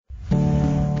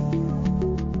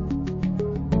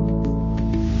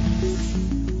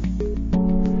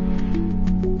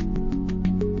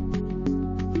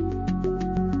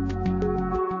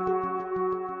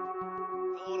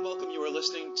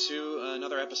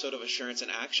episode of Assurance in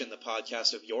Action, the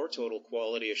podcast of your total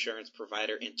quality assurance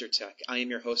provider, Intertech. I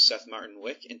am your host, Seth Martin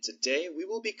Wick, and today we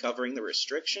will be covering the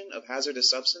Restriction of Hazardous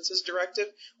Substances Directive,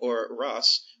 or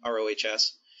ROS,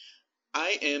 ROHS.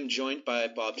 I am joined by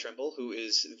Bob Trimble, who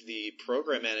is the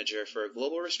Program Manager for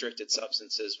Global Restricted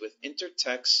Substances with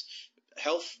Intertech's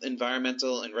Health,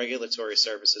 Environmental, and Regulatory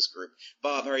Services Group.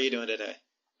 Bob, how are you doing today?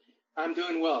 I'm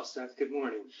doing well, Seth. Good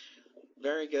morning.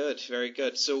 Very good, very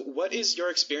good. So what is your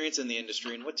experience in the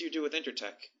industry, and what do you do with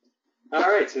Intertech? All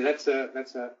right, so that's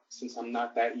a since I'm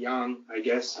not that young, I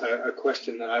guess, a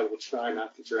question that I will try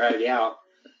not to drag out.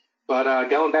 But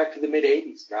going back to the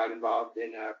mid-'80s, got involved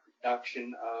in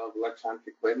production of electronic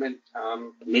equipment,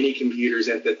 mini computers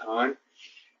at the time,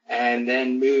 and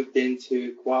then moved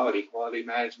into quality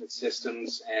management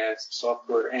systems as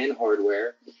software and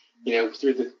hardware,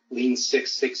 through the Lean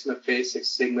Six Sigma phase, and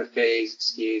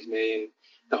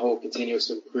the whole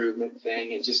continuous improvement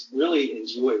thing, and just really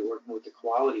enjoy working with the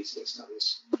quality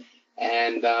systems.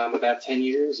 And about 10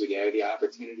 years ago, the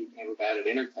opportunity came about at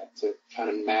Intertech to kind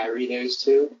of marry those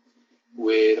two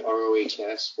with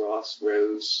ROHS, ROS,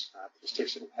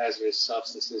 Restriction of Hazardous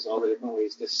Substances, all the different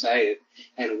ways to say it,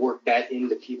 and work that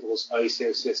into people's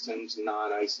ISO systems,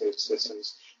 non-ISO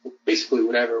systems, basically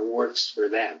whatever works for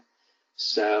them.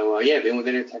 So, I've been with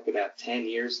Intertech about 10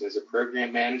 years, and as a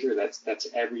program manager, that's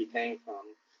everything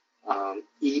from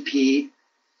EP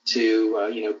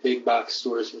to, big box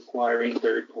stores requiring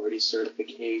third-party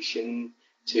certification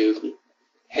to,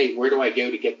 hey, where do I go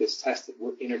to get this tested?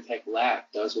 What Intertech lab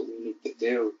does what we need to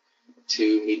do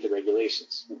to meet the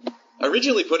regulations.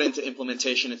 Originally put into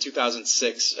implementation in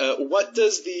 2006, what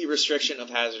does the Restriction of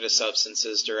Hazardous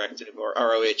Substances Directive, or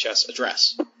ROHS,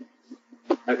 address?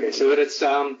 Okay, so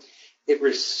it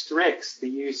restricts the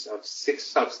use of 6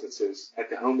 substances at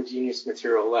the homogeneous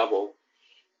material level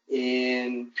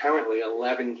in currently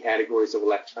 11 categories of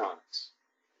electronics.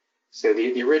 So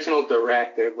the original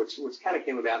directive, which kind of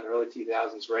came about in the early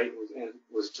 2000s, right,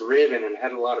 was driven and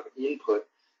had a lot of input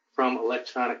from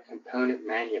electronic component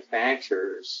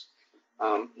manufacturers,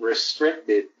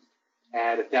 restricted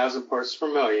at 1,000 parts per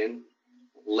million,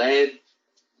 lead,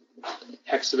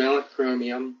 hexavalent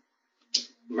chromium,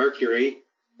 mercury,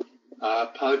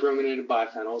 polybrominated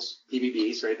biphenyls,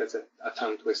 PBBs, right, that's a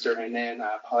tongue twister, and then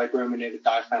polybrominated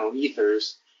diphenyl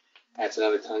ethers, that's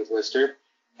another tongue twister,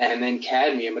 and then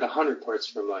cadmium at 100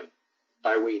 parts per million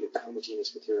by weight at the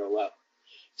homogeneous material level.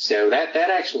 So that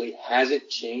actually hasn't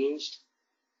changed.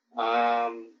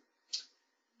 But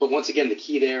once again, the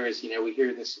key there is, we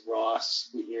hear this ROS,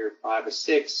 we hear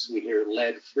 5/6, we hear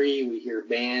lead-free, we hear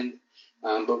banned.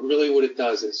 But really what it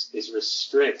does is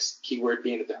restricts, keyword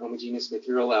being at the homogeneous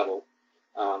material level,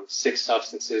 6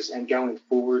 substances, and going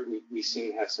forward, we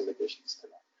soon have some additions to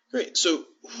that. Great. So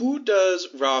who does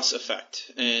ROS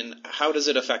affect, and how does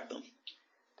it affect them?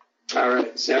 All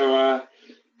right. So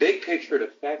big picture, it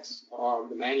affects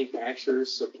the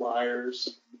manufacturers,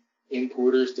 suppliers,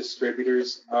 importers,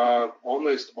 distributors of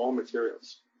almost all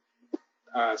materials.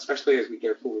 Especially as we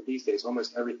go forward these days,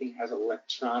 almost everything has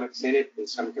electronics in it in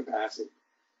some capacity,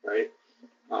 right?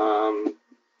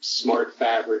 Smart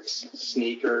fabrics,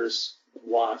 sneakers,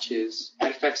 watches.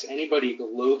 That affects anybody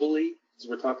globally. As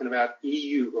we're talking about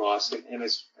EU ROS, and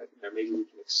as maybe we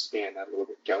can expand that a little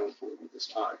bit going forward with this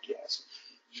podcast.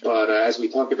 Sure. But as we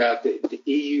talk about the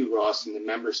EU ROS and the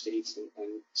member states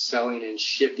and selling and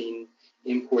shipping,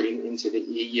 importing into the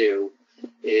EU,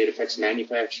 it affects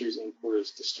manufacturers,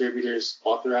 importers, distributors,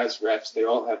 authorized reps. They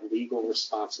all have legal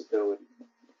responsibility.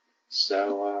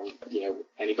 So,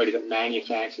 anybody that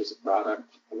manufactures a product,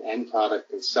 an end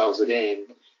product, and sells it in,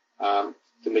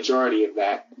 the majority of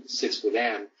that sits with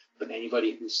them. But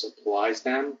anybody who supplies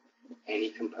them, any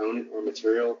component or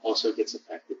material, also gets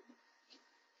affected.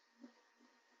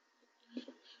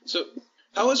 So,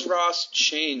 how has ROS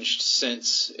changed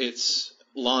since its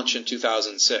launch in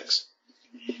 2006?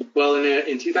 Well,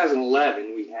 in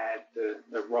 2011, we had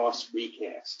the ROS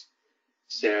recast.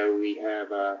 So we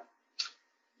have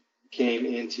came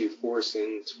into force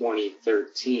in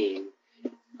 2013.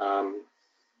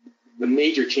 The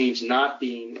major change not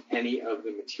being any of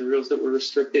the materials that were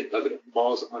restricted, but it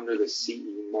falls under the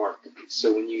CE mark.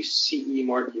 So when you CE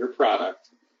mark your product,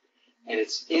 and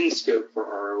it's in scope for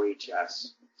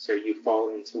ROHS, so you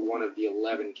fall into one of the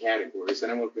 11 categories,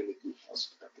 and I won't go into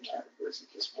details about the categories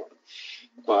at this point.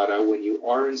 But when you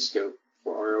are in scope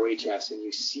for ROHS and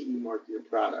you CE mark your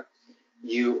product,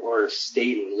 you are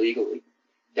stating legally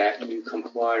that you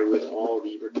comply with all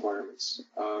the requirements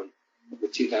of the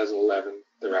 2011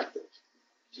 directive.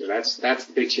 So that's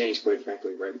the big change, quite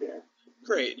frankly, right there.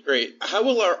 Great. How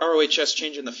will our ROHS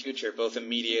change in the future, both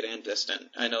immediate and distant?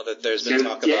 I know that there's been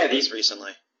talk about this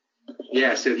recently.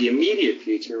 Yeah, so the immediate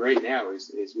future right now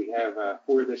is we have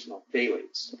 4 additional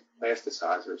phthalates,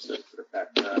 plasticizers that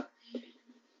affect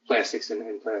plastics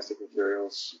and plastic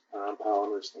materials,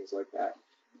 polymers, things like that.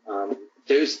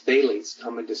 Those phthalates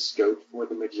come into scope for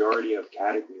the majority of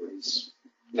categories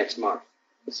next month.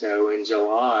 So in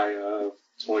July of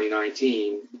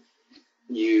 2019,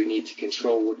 you need to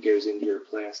control what goes into your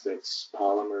plastics,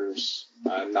 polymers,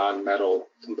 non-metal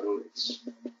components.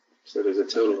 So there's a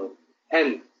total of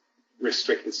 10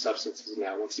 restricted substances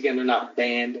now. Once again, they're not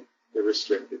banned, they're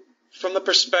restricted. From the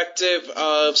perspective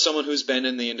of someone who's been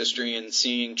in the industry and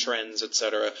seeing trends,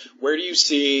 etc., where do you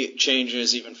see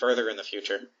changes even further in the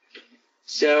future?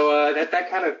 So that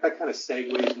kind of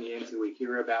segues me into, we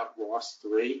hear about ROS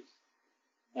 3,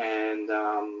 and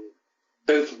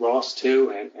both ROS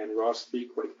 2 and ROS 3,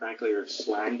 quite frankly, are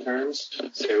slang terms.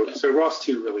 So ROS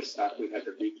 2 really stopped. We had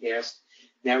the recast.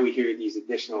 Now we hear these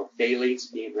additional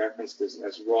phthalates being referenced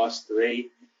as ROS 3,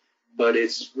 but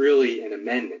it's really an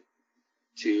amendment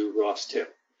to ROS 2.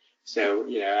 So,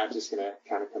 I'm just going to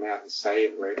kind of come out and say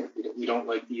it, right? We don't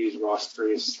like to use ROS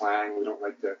 3 as slang. We don't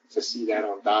like to see that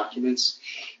on documents,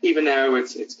 even though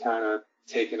it's kind of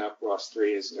taken up ROS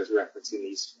 3 as referencing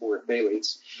these 4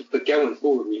 phthalates. But going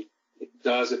forward, it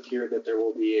does appear that there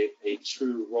will be a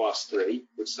true ROS 3,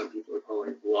 which some people are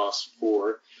calling ROS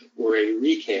 4, or a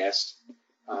recast,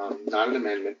 not an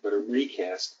amendment, but a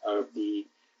recast of the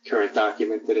current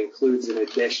document that includes an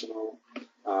additional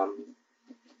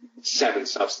 7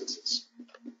 substances.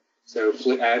 So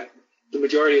the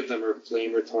majority of them are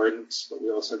flame retardants, but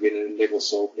we also get into nickel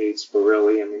sulfates,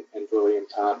 beryllium, and beryllium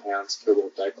compounds,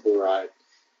 cobalt dichloride.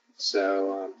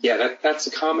 So that's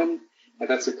a common, and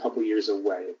that's a couple years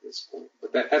away at this point.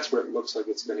 But that's where it looks like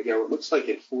it's going to go. It looks like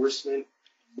enforcement,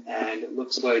 and it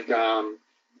looks like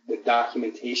the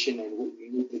documentation and what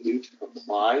you need to do to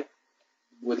comply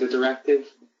with the directive.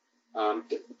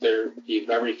 There be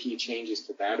very few changes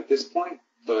to that at this point,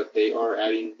 but they are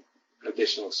adding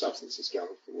additional substances going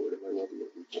forward, and there will be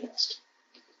a recast.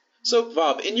 So,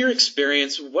 Bob, in your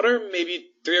experience, what are maybe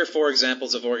 3 or 4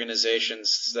 examples of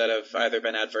organizations that have either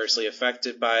been adversely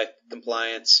affected by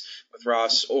compliance with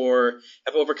ROS or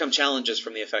have overcome challenges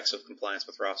from the effects of compliance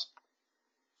with ROS?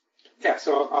 Yeah,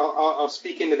 so I'll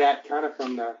speak into that kind of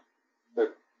from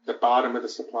the bottom of the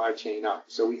supply chain up.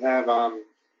 So we have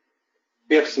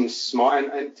some small,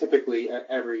 and typically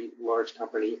every large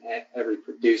company, every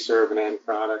producer of an end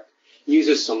product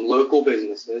uses some local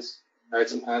businesses. Right?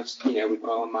 Sometimes, we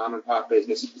call them mom and pop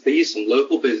businesses. They use some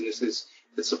local businesses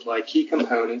that supply key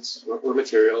components or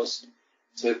materials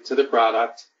to the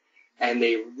product, and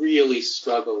they really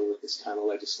struggle with this kind of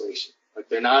legislation. Like,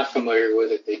 they're not familiar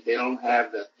with it. They don't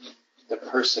have the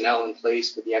personnel in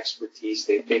place with the expertise.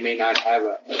 They may not have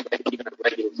even a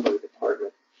regulatory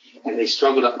department, and they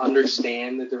struggle to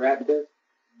understand the directive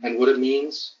and what it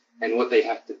means and what they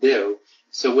have to do.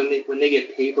 So when they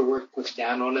get paperwork pushed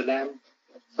down onto them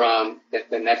from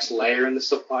the next layer in the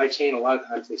supply chain, a lot of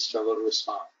times they struggle to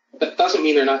respond. That doesn't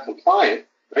mean they're not compliant,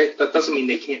 right? That doesn't mean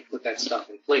they can't put that stuff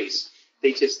in place.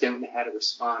 They just don't know how to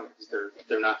respond because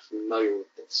they're not familiar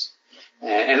with this.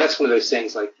 And that's one of those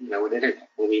things, like, with internet,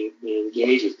 when we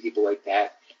engage with people like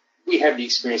that, we have the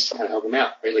experience to kind of help them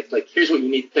out, right? Like here's what you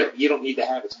need to do. You don't need to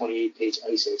have a 28-page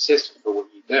ISO system for what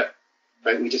you do,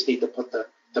 right? We just need to put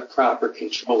the proper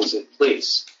controls in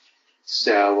place.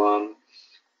 So,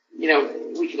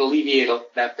 we can alleviate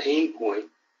that pain point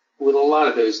with a lot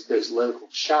of those local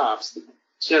shops that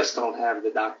just don't have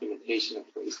the documentation in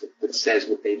place that says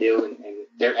what they do, and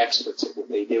they're experts at what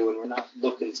they do, and we're not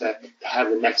looking to have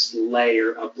the next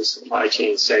layer of the supply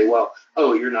chain say, well,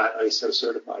 oh, you're not ISO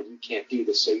certified, you can't do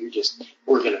this, so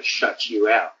we're going to shut you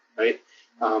out, right?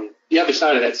 The other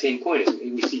side of that same coin is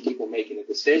we see people making a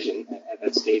decision at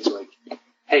that stage, like,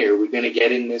 hey, are we going to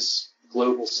get in this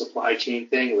global supply chain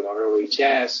thing with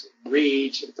ROHS,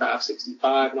 REACH, and Top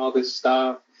 65 and all this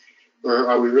stuff? Or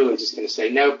are we really just going to say,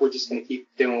 nope, we're just going to keep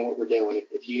doing what we're doing?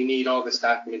 If you need all this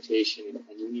documentation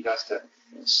and you need us to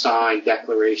sign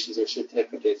declarations or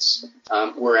certificates,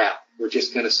 we're out. We're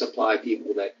just going to supply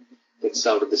people that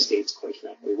sell to the states, quite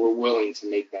frankly. We're willing to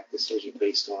make that decision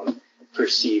based on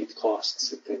perceived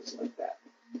costs and things like that.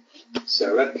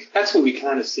 So that's what we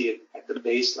kind of see at the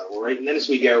base level, right? And then as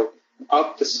we go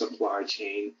up the supply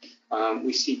chain,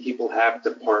 we see people have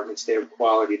departments. They have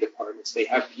quality departments. They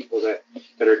have people that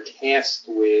are tasked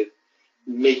with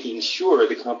making sure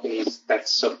the companies that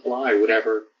supply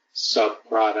whatever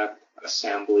sub-product,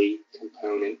 assembly,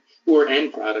 component, or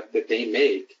end product that they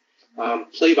make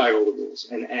play by all the rules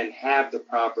and have the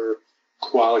proper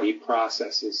quality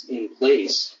processes in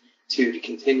place to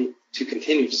continue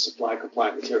to supply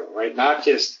compliant material, right? Not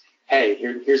just, hey,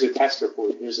 here's a test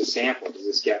report, here's a sample, does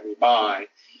this get me by?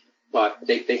 But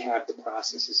they have the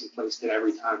processes in place that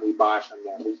every time we buy from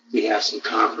them, we have some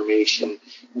confirmation.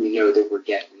 We know that we're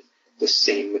getting the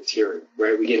same material,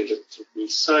 right? We get into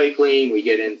recycling, we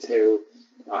get into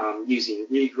using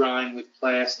regrind with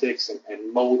plastics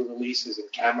and mold releases and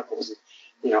chemicals,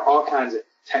 all kinds of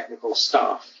technical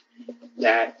stuff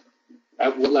that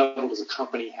at what level does a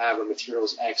company have a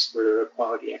materials expert or a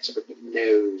quality expert that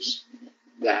knows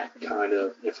that kind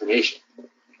of information,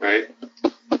 right?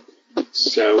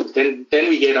 So then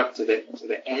we get up to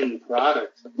the end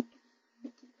product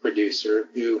producer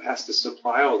who has to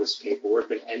supply all this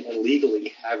paperwork and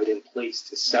legally have it in place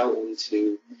to sell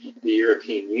into the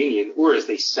European Union, or as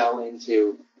they sell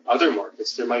into other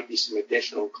markets, there might be some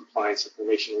additional compliance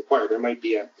information required. There might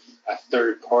be a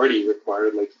third party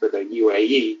required, like for the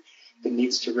UAE, that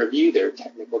needs to review their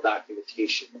technical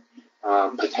documentation,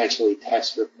 potentially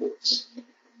test reports,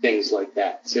 things like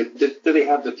that. So do they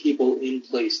have the people in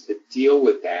place to deal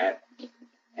with that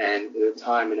and the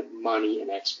time and money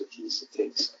and expertise it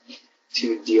takes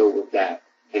to deal with that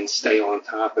and stay on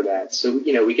top of that? So,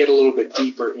 we get a little bit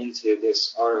deeper into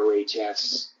this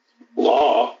ROHS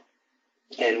law,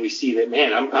 and we see that,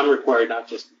 man, I'm required not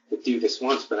just to do this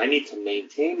once, but I need to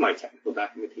maintain my technical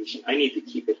documentation. I need to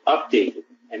keep it updated.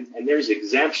 And there's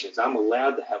exemptions. I'm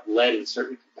allowed to have lead in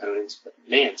certain components, but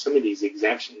man, some of these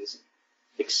exemptions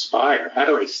expire. How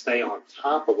do I stay on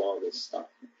top of all this stuff?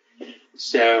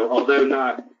 So, although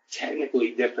not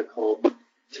technically difficult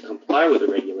to comply with the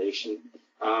regulation,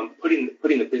 putting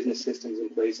the business systems in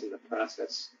place and the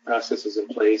processes in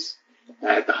place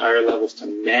at the higher levels to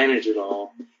manage it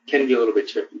all can be a little bit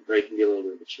tricky, right? Can be a little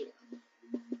bit of a challenge.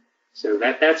 So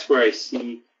that's where I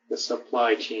see the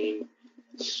supply chain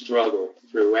struggle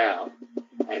throughout.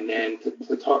 And then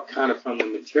to talk kind of from the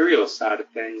material side of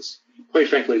things, quite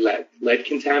frankly, lead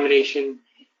contamination,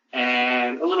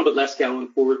 and a little bit less going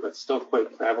forward, but still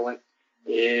quite prevalent,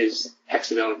 is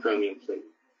hexavalent chromium plating.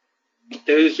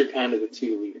 Those are kind of the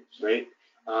two leaders, right?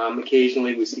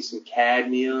 Occasionally we see some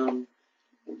cadmium.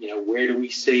 Where do we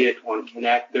see it? On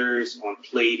connectors, on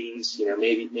platings.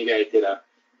 Maybe I did a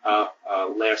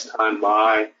last time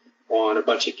buy on a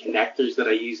bunch of connectors that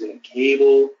I use in a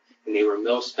cable, and they were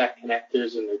mil-spec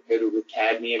connectors, and they're coated with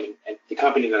cadmium. And the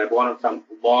company that I bought them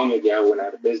from long ago went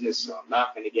out of business, so I'm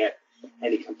not going to get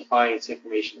any compliance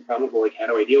information from it. But how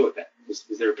do I deal with that? Is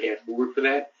there a path forward for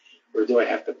that, or do I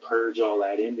have to purge all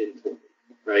that inventory,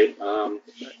 right?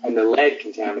 And the lead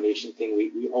contamination thing,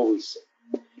 we always see.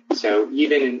 So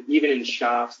even in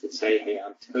shops that say, hey,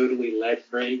 I'm totally lead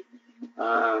free,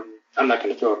 I'm not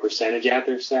going to throw a percentage out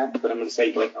there, Seth, but I'm going to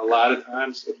say, a lot of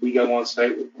times if we go on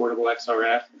site with portable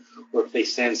XRF, or if they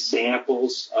send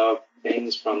samples of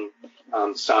things from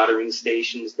soldering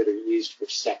stations that are used for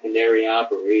secondary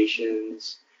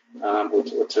operations, or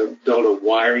to build a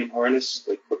wiring harness,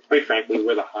 quite frankly,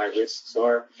 where the high risks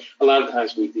are, a lot of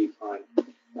times we do find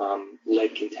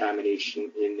lead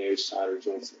contamination in those solder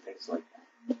joints and things like that.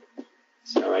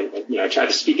 So I try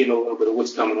to speak in a little bit of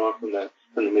what's coming on from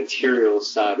the material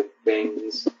side of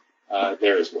things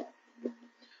there as well.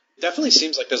 Definitely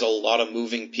seems like there's a lot of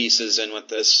moving pieces in with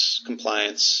this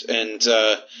compliance and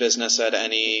business at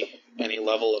any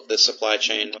level of the supply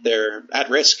chain. They're at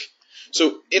risk.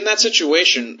 So in that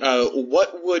situation,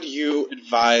 what would you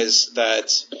advise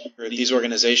that these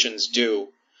organizations do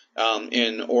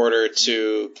in order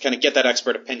to kind of get that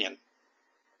expert opinion?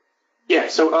 Yeah,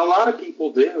 so a lot of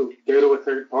people do go to a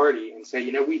third party and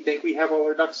say, we think we have all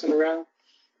our ducks in a row,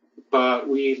 but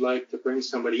we'd like to bring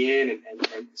somebody in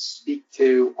and speak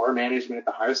to our management at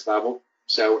the highest level.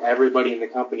 So everybody in the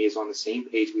company is on the same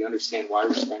page. We understand why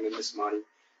we're spending this money,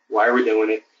 why we're doing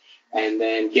it, and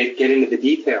then get into the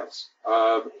details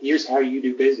of here's how you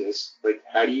do business.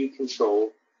 How do you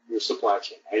control your supply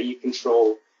chain? How do you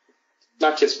control,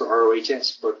 not just for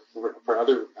ROHS, but for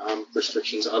other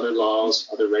restrictions, other laws,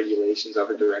 other regulations,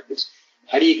 other directives?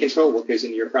 How do you control what goes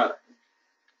into your product?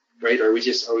 Right? Are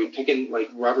we picking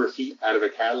rubber feet out of a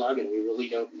catalog and we really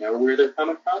don't know where they're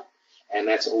coming from? And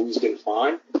that's always been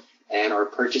fine. And our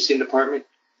purchasing department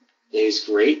is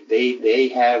great. They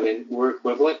have an or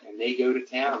equivalent, and they go to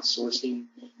town sourcing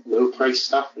low price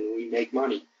stuff, and we make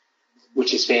money,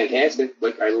 which is fantastic.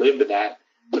 I live with that,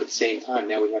 but at the same time,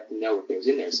 now we have to know what goes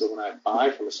in there. So when I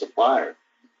buy from a supplier,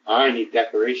 I need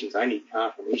declarations, I need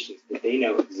confirmations that they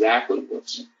know exactly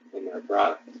what's in their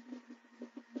product.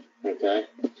 Okay?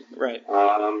 Right.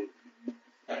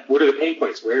 What are the pain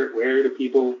points? Where do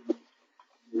people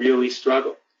really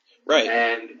struggle? Right.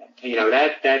 And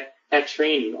that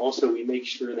training, also we make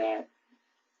sure that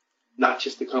not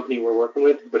just the company we're working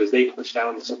with, but as they push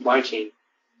down the supply chain,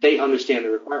 they understand the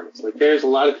requirements. Like there's a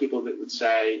lot of people that would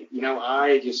say,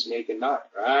 I just make a nut,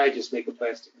 or I just make a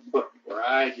plastic foot, or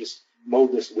I just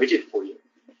mold this widget for you.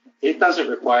 It doesn't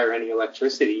require any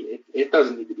electricity. It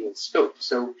doesn't need to be in scope.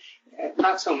 So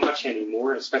not so much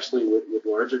anymore, especially with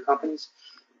larger companies,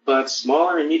 but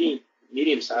smaller and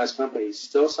medium-sized companies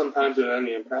still sometimes are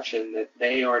under the impression that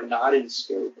they are not in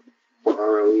scope for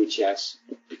ROHS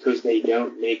because they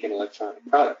don't make an electronic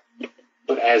product.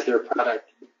 But as their product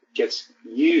gets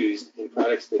used in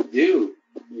products that do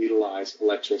utilize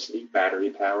electricity, battery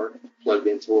power, plugged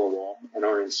into a wall, and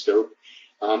are in scope,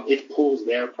 it pulls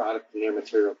their product and their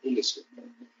material industry.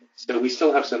 So we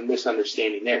still have some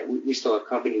misunderstanding there. We still have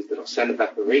companies that will send a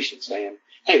declaration saying,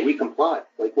 hey, we comply.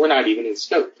 Like, we're not even in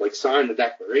scope. Like, sign the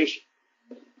declaration.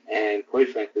 And quite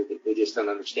frankly, they just don't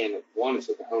understand that, one, it's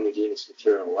at the homogeneous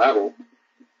material level.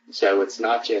 So it's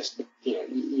not just,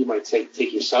 you might take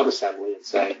your sub-assembly and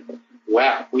say,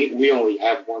 wow, we only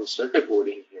have one circuit board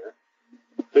in here.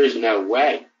 There's no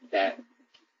way that,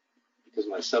 because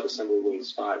my sub-assembly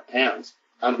weighs 5 pounds,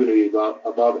 I'm going to be above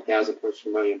 1,000 parts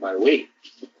per million by weight.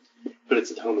 But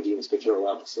it's at the homogeneous material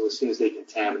level. So as soon as they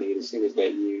contaminate, as soon as they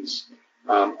use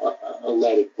a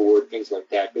leaded board, things like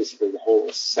that, basically the whole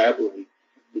assembly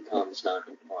becomes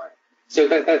non-compliant. So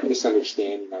that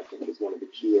misunderstanding, I think, is one of the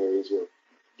key areas where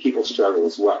people struggle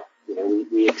as well.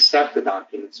 We accept the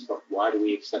documents, but why do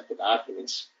we accept the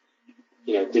documents?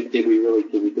 Did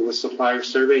we do a supplier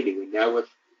survey? Do we know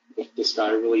if this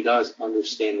guy really does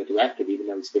understand the directive, even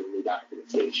though he's given me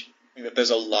documentation? I think that there's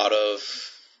a lot of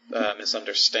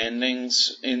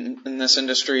misunderstandings in this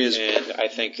industry, and I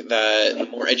think that the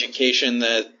more education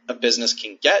that a business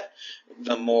can get,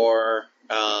 the more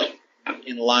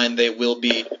in line they will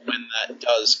be when that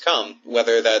does come,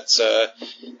 whether that's a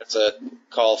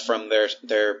call from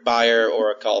their buyer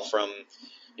or a call from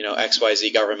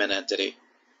XYZ government entity.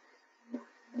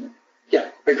 Yeah,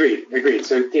 agreed.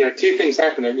 So two things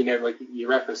happen there. Like you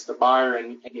referenced the buyer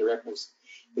and you referenced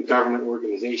the government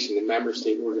organization, the member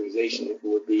state organization that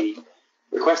would be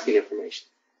requesting information,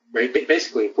 right?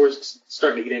 Basically,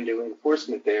 starting to get into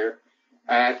enforcement there.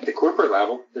 At the corporate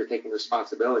level, they're taking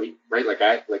responsibility, right?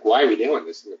 Like why are we doing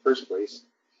this in the first place,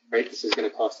 right? This is going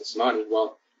to cost us money.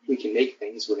 Well, we can make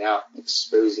things without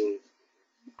exposing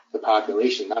the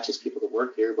population, not just people that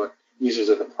work here, but users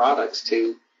of the products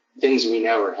to things we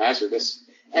know are hazardous.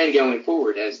 And going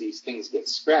forward, as these things get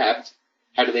scrapped,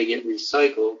 how do they get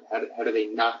recycled? How do they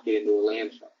not get into a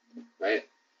landfill, right?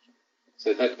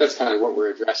 So that's kind of what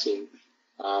we're addressing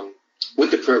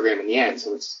with the program in the end.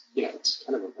 So it's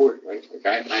kind of important, right? Like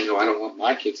I know I don't want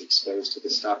my kids exposed to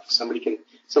this stuff. Somebody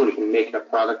can make a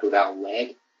product without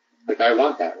lead. Like I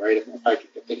want that, right?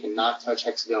 If they cannot touch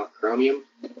hexavalent chromium,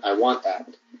 I want that.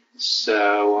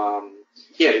 So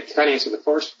to kind of answer the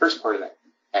first part of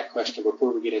that question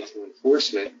before we get into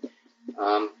enforcement,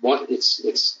 one,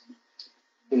 it's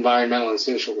environmental and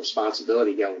social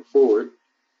responsibility going forward.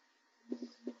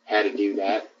 How to do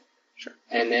that. Sure.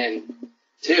 And then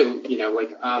two,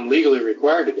 I'm legally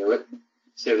required to do it.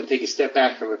 So to take a step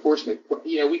back from enforcement,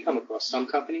 we come across some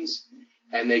companies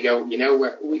and they go,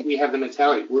 we have the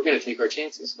mentality, we're going to take our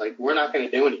chances. Like, we're not going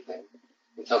to do anything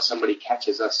until somebody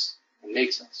catches us and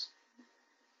makes us.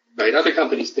 Right? Other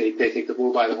companies, they take the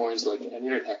bull by the horns, like at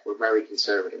Intertek, we're very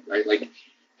conservative, right? Like,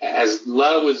 as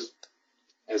low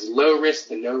risk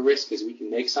to no risk as we can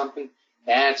make something,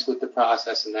 that's what the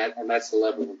process and that's the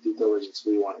level of due diligence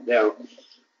we want to do.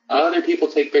 Other people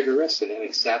take bigger risks and then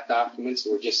accept documents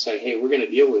or just say, hey, we're going to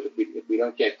deal with it. If we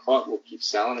don't get caught, we'll keep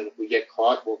selling, and if we get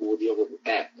caught, we'll deal with it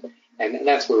then. And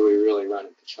that's where we really run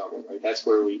into trouble, right? That's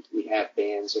where we have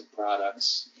bans of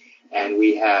products and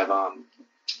we have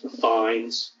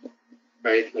fines,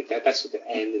 right? Like that's what the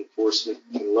end enforcement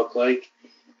can look like.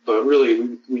 But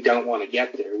really, we don't want to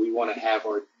get there. We want to have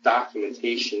our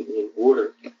documentation in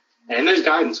order. And there's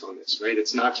guidance on this, right?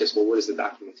 It's not just, well, what is the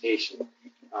documentation?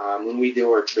 When we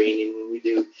do our training, when we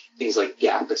do things like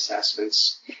gap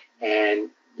assessments, and,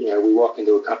 we walk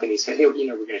into a company and say, hey, we're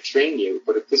going to train you,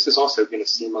 but if this is also going to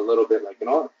seem a little bit like an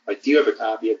audit, like, do you have a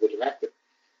copy of the directive?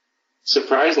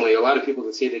 Surprisingly, a lot of people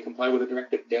that say they comply with the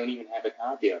directive don't even have a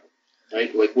copy of it,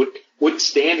 right? Like, what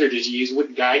standard did you use?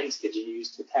 What guidance did you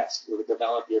use to test or to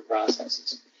develop your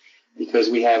processes? Because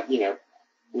we have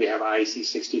IEC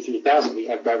 63000. We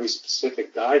have very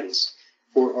specific guidance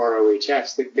for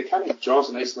ROHS that kind of draws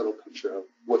a nice little picture of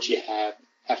what you have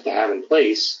to have in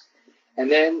place. And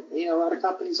then, a lot of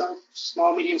companies,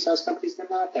 small, medium-sized companies, they're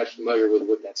not that familiar with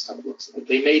what that stuff looks like.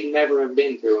 They may never have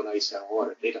been through an ISO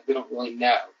audit. They don't really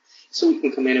know. So we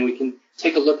can come in and we can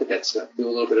take a look at that stuff, do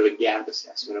a little bit of a gap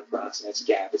assessment, a process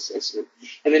gap assessment,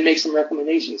 and then make some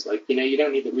recommendations. Like, you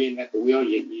don't need to reinvent the wheel.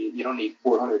 You don't need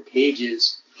 400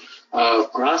 pages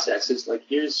of processes. Like,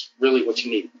 here's really what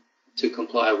you need to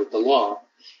comply with the law.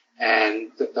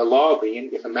 And the law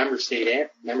being, if a member state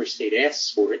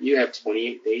asks for it, you have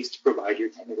 28 days to provide your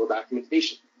technical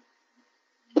documentation.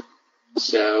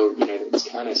 So, it's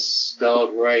kind of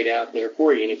spelled right out there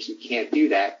for you. And if you can't do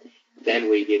that, then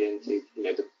we get into,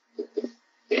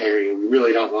 the area we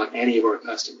really don't want any of our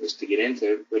customers to get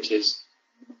into, which is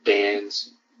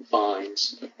bans,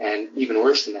 fines, and even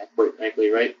worse than that, quite frankly,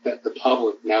 right? That the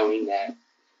public knowing that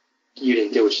you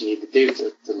didn't do what you need to do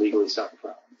to legally solve the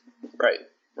problem.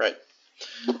 Right.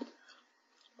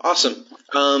 Awesome.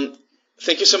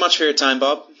 Thank you so much for your time,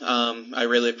 Bob. I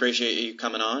really appreciate you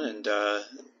coming on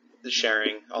and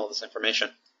sharing all this information.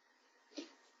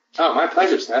 Oh, my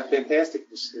pleasure, Seth. Fantastic.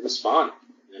 It was fun,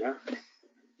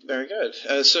 Very good.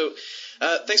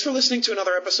 Thanks for listening to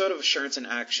another episode of Assurance in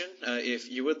Action. If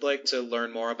you would like to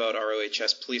learn more about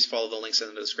ROHS, please follow the links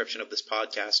in the description of this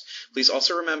podcast. Please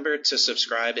also remember to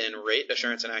subscribe and rate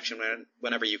Assurance in Action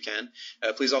whenever you can.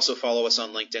 Please also follow us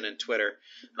on LinkedIn and Twitter.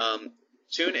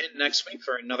 Tune in next week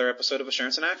for another episode of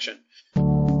Assurance in Action.